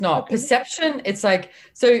not. Okay. Perception, it's like,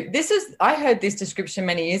 so this is, I heard this description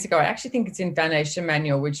many years ago. I actually think it's in Foundation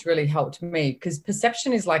Manual, which really helped me, because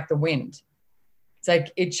perception is like the wind. It's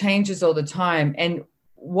like it changes all the time. And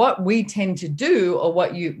what we tend to do, or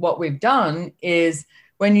what we've done is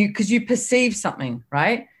because you perceive something,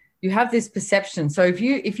 right? You have this perception. So if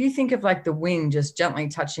you think of like the wind just gently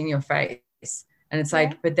touching your face, and it's Yeah.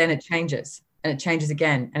 like, but then it changes and it changes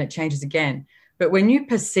again and it changes again. But when you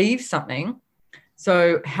perceive something,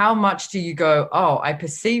 so how much do you go, oh, I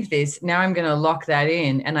perceive this, now I'm going to lock that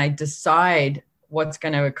in and I decide what's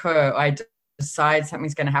going to occur. I decide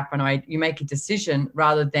something's going to happen. You make a decision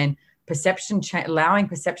rather than allowing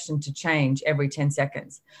perception to change every 10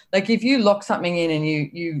 seconds. Like if you lock something in and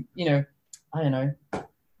you know, I don't know,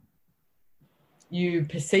 you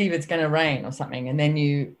perceive it's going to rain or something, and then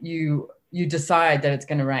you decide that it's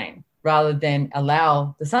going to rain rather than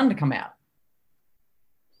allow the sun to come out.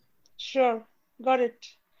 Sure. Got it.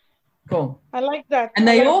 Cool. I like that. And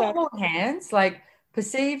I they like all that. hold hands, like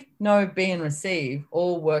perceive, know, be, and receive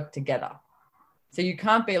all work together. So you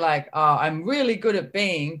can't be like, oh, I'm really good at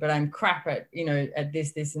being, but I'm crap at, at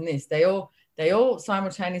this, this, and this. They all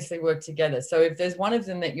simultaneously work together. So if there's one of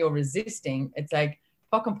them that you're resisting, it's like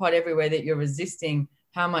pock and pot everywhere that you're resisting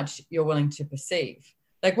how much you're willing to perceive.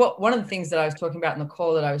 Like one of the things that I was talking about in the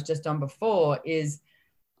call that I was just on before is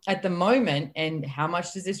at the moment, and how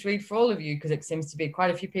much does this read for all of you? Because it seems to be quite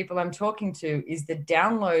a few people I'm talking to, is the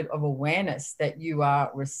download of awareness that you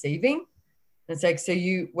are receiving. It's like, so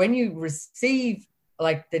when you receive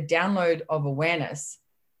like the download of awareness,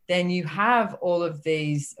 then you have all of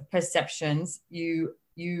these perceptions. You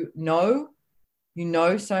know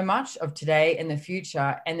so much of today and the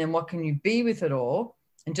future, and then what can you be with it all?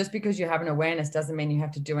 And just because you have an awareness doesn't mean you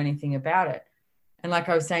have to do anything about it. And like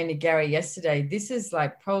I was saying to Gary yesterday, this is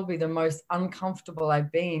like probably the most uncomfortable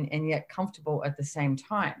I've been, and yet comfortable at the same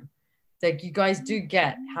time. It's like you guys do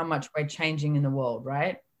get how much we're changing in the world,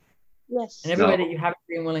 right? Yes. And everywhere that you haven't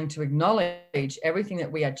been willing to acknowledge everything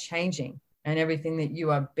that we are changing, and everything that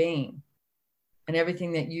you are being, and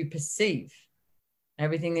everything that you perceive,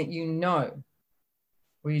 everything that you know.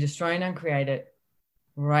 Will you destroy and uncreate it?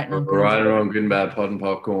 Right and Right and wrong, good and bad, pot and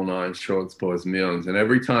pop, all nine, shorts, boys, millions. And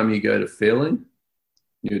every time you go to feeling,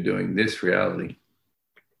 you're doing this reality.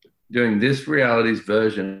 Doing this reality's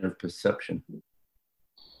version of perception.